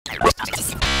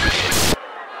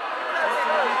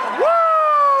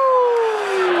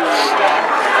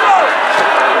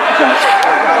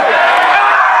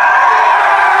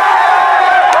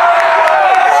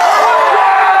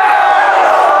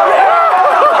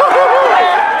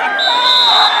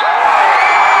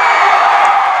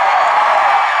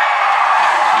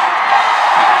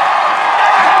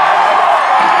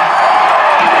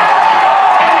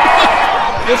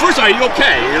Well, first of all, are you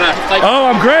okay? You're not like... Oh,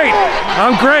 I'm great.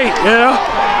 I'm great, you know?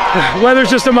 Weather's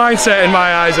just a mindset in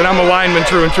my eyes, and I'm a lineman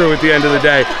through and through at the end of the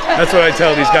day. That's what I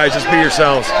tell these guys, just be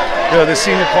yourselves. You know, this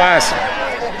senior class,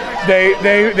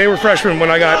 they were freshmen when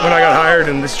I got hired,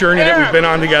 and this journey that we've been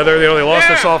on together. You know, they lost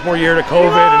their sophomore year to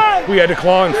COVID, and we had to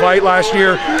claw and fight last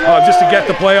year just to get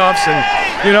the playoffs. And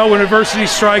you know, when adversity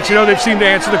strikes, you know, they've seemed to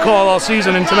answer the call all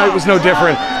season, and tonight was no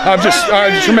different. I'm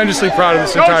tremendously proud of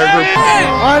this entire group.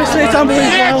 Honestly, it's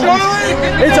unbelievable.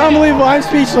 It's unbelievable. I'm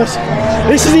speechless.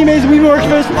 This is amazing. We've been working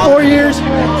for this for 4 years.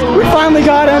 We finally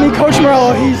got him. I mean, Coach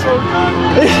Morello,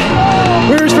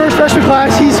 we're his first freshman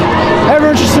class.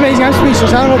 Everyone's just amazing. I'm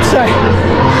speechless. I don't know what to say.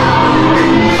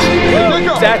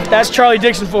 That's Charlie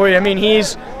Dixon for you. I mean,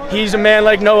 he's a man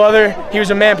like no other. He was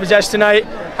a man possessed tonight.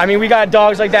 I mean, we got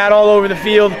dogs like that all over the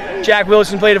field. Jack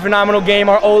Wilson played a phenomenal game.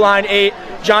 Our O-line ate.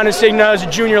 John Insignia is a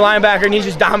junior linebacker, and he's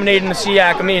just dominating the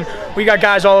SEAC. I mean, we got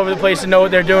guys all over the place that know what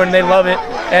they're doing, and they love it.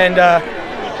 And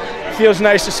it feels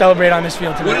nice to celebrate on this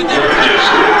field tonight.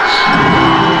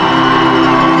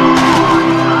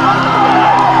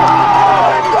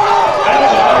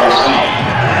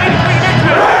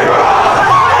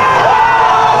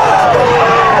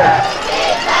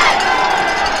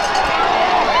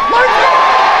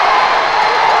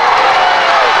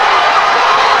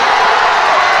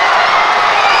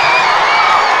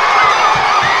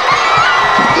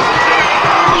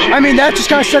 I mean, that just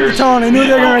kind of set the tone. I knew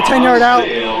they were going to 10-yard out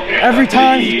every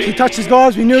time he touched his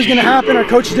gloves. We knew it was going to happen. Our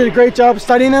coaches did a great job of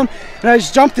studying him, and I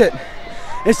just jumped it.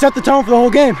 It set the tone for the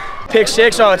whole game. Pick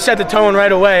six, oh, it set the tone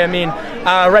right away. I mean,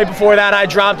 right before that, I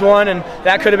dropped one, and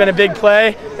that could have been a big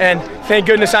play. And thank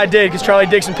goodness I did, because Charlie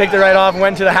Dixon picked it right off and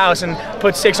went to the house and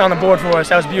put 6 on the board for us.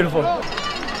 That was beautiful.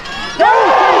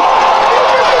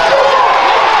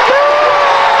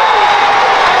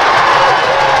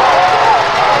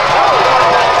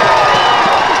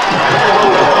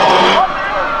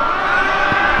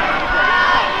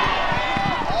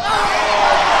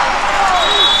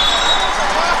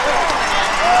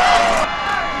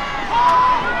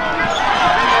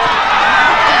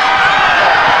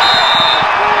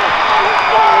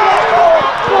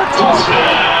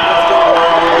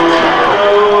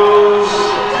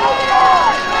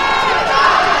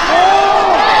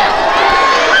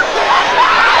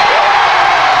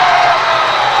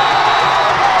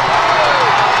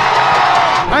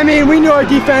 I mean, we knew our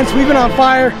defense. We've been on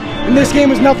fire, and this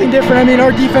game was nothing different. I mean,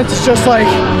 our defense is just like,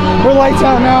 we're lights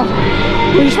out now.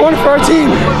 We just won it for our team.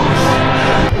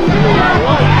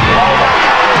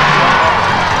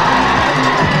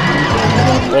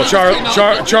 Well,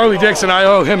 Charlie Dixon, I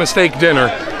owe him a steak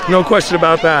dinner. No question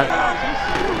about that.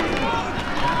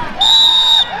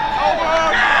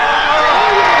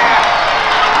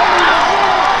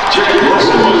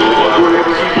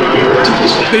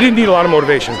 They didn't need a lot of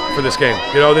motivation for this game.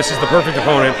 You know, this is the perfect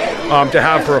opponent to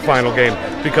have for a final game,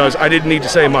 because I didn't need to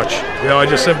say much. You know, I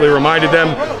just simply reminded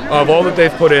them of all that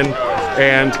they've put in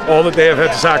and all that they have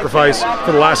had to sacrifice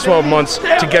for the last 12 months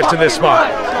to get to this spot.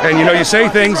 And you know, you say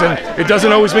things, and it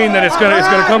doesn't always mean that it's gonna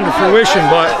come to fruition.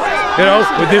 But you know,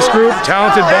 with this group,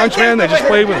 talented bunch, man, they just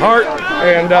played with heart,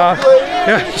 and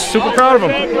yeah, just super proud of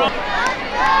them.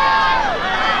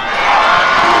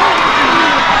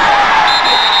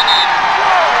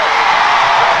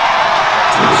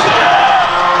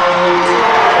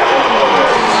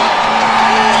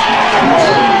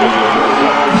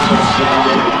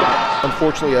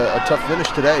 Unfortunately, a tough finish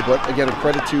today, but again, a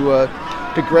credit to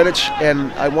Greenwich,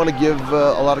 and I want to give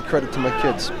a lot of credit to my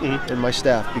kids and my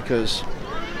staff, because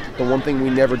the one thing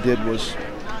we never did was,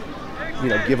 you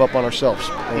know, give up on ourselves.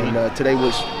 And today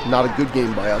was not a good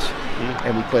game by us,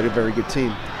 and we played a very good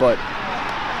team. But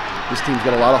this team's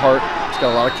got a lot of heart, it's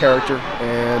got a lot of character,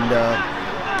 and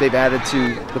they've added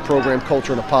to the program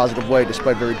culture in a positive way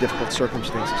despite very difficult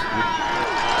circumstances.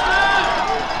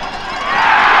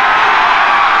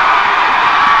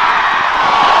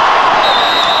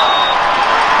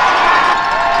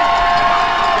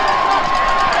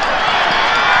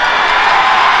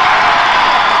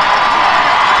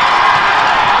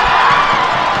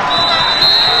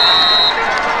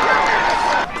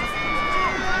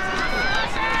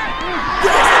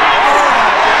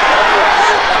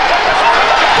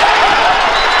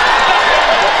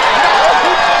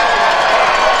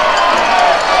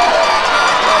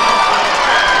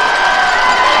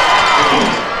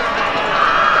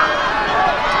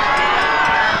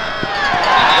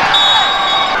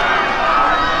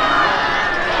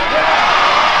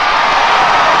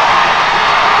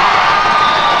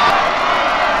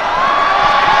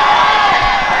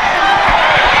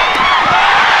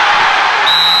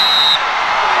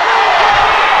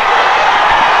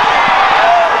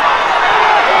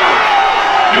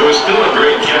 a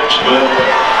great catch, but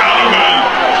out of bounds.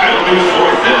 It'll be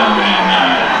 4th down and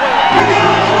 9.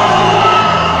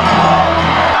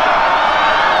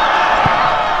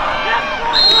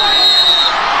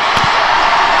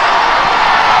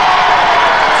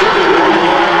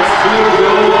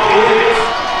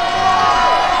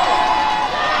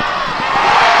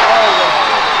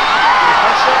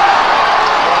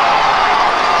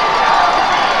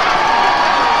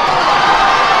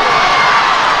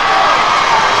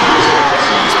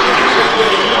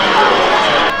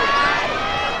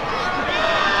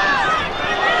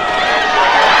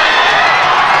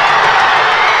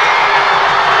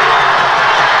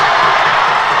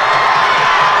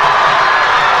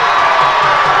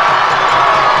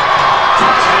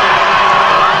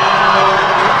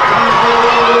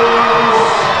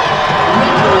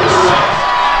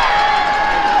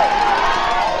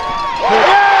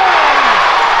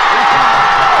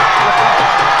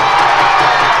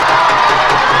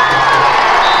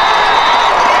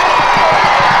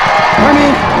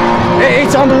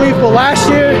 It's unbelievable. Last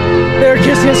year, they were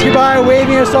kissing us goodbye,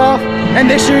 waving us off, and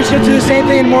this year, it's going to do the same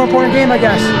thing in a more important game, I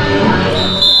guess.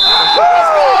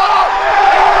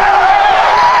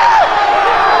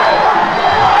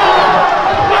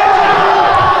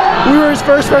 We were his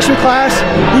first freshman class.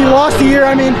 He lost a year.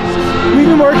 I mean, we've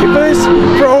been working for this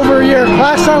for over a year.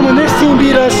 Last time when this team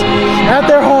beat us at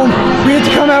their home, we had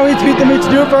to come out, we had to beat them, we had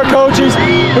to do it for our coaches,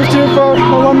 we had to do it for our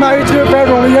alumni, we had to do it for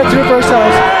everyone, we had to do it for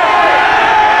ourselves.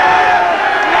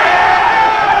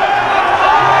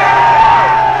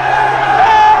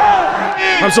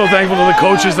 I'm so thankful to the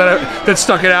coaches that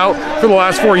stuck it out for the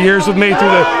last 4 years with me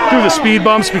through the speed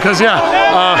bumps, because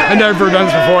I'd never done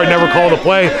this before. I'd never called a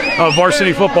play of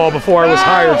varsity football before I was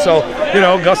hired. So, you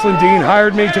know, Gus Lindeen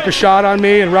hired me, took a shot on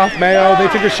me, and Ralph Mayo, they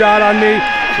took a shot on me.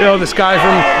 You know, this guy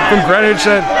from Greenwich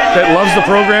that loves the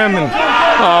program, and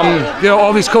you know,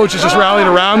 all these coaches just rallied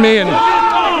around me, and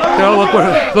you know,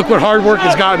 look what hard work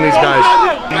has gotten these guys.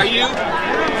 Are you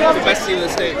the best team in the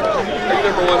state? Are you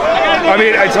number one? I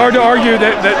mean, it's hard to argue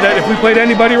that if we played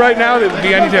anybody right now, it would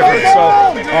be any different. So,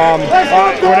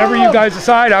 whatever you guys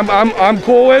decide, I'm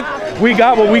cool with. We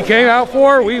got what we came out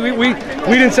for. We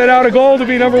didn't set out a goal to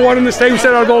be number one in the state. We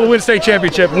set out a goal to win state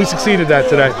championship, and we succeeded that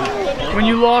today. When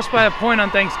you lost by a point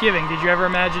on Thanksgiving, did you ever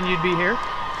imagine you'd be here?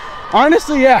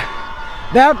 Honestly, yeah.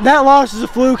 That loss is a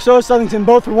fluke. So is Southington.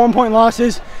 Both were 1-point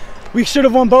losses. We should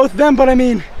have won both of them, but I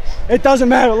mean, it doesn't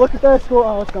matter. Look at that score.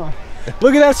 Oh, it's gone.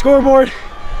 Look at that scoreboard.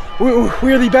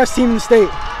 We're the best team in the state.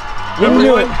 We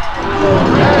knew it.